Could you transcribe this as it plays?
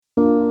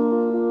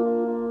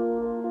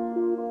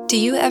Do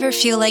you ever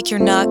feel like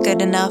you're not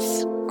good enough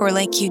or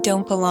like you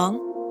don't belong?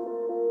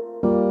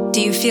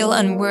 Do you feel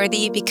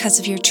unworthy because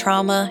of your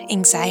trauma,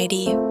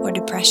 anxiety, or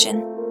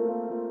depression?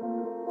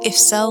 If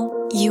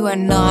so, you are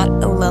not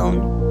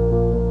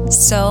alone.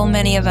 So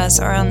many of us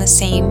are on the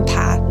same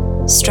path,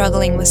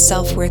 struggling with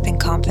self-worth and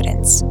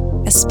confidence,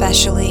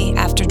 especially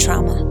after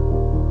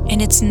trauma.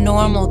 And it's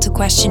normal to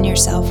question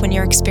yourself when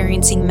you're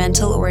experiencing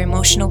mental or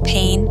emotional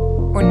pain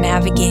or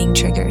navigating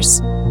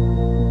triggers.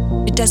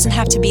 It doesn't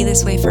have to be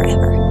this way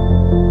forever.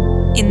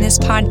 In this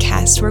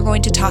podcast, we're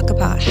going to talk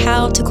about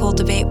how to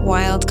cultivate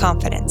wild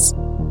confidence.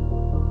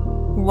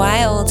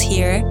 Wild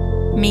here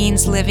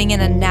means living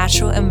in a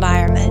natural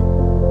environment,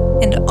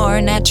 and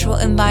our natural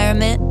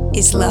environment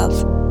is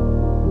love.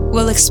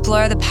 We'll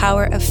explore the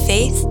power of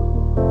faith,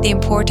 the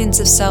importance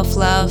of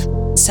self-love,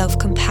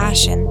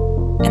 self-compassion,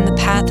 and the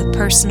path of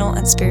personal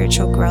and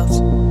spiritual growth.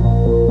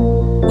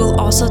 We'll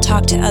also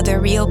talk to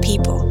other real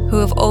people who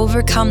have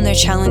overcome their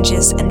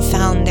challenges and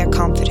found their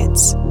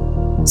confidence.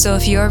 So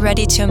if you're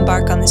ready to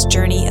embark on this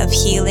journey of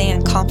healing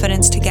and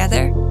confidence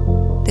together,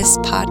 this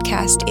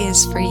podcast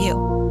is for you.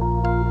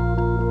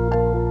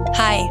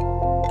 Hi,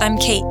 I'm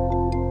Kate.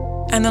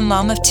 I'm a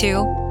mom of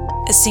two,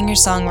 a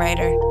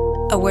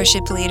singer-songwriter, a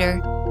worship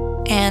leader,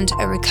 and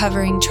a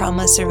recovering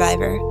trauma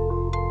survivor.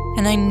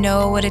 And I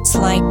know what it's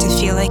like to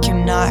feel like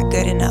you're not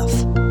good enough.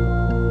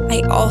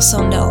 I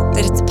also know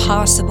that it's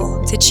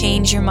possible to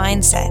change your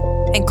mindset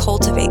and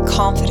cultivate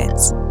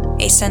confidence,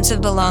 a sense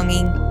of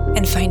belonging,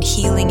 and find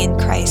healing in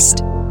Christ.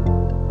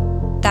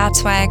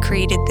 That's why I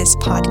created this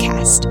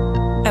podcast.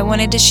 I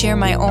wanted to share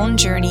my own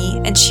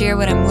journey and share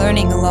what I'm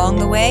learning along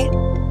the way,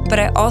 but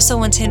I also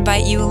want to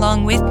invite you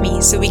along with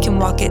me so we can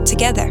walk it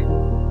together.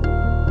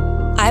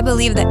 I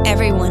believe that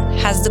everyone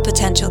has the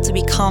potential to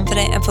be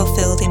confident and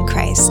fulfilled in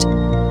Christ,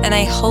 and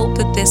I hope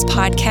that this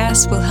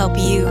podcast will help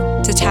you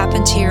to tap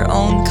into your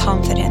own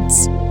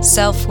confidence,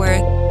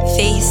 self-worth,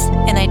 faith,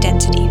 and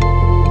identity.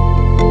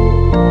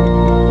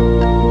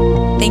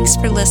 Thanks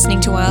for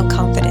listening to Wild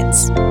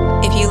Confidence.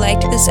 If you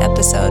liked this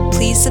episode,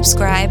 please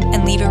subscribe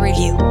and leave a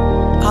review.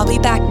 I'll be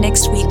back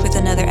next week with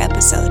another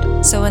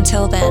episode. So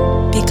until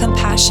then, be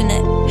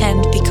compassionate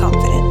and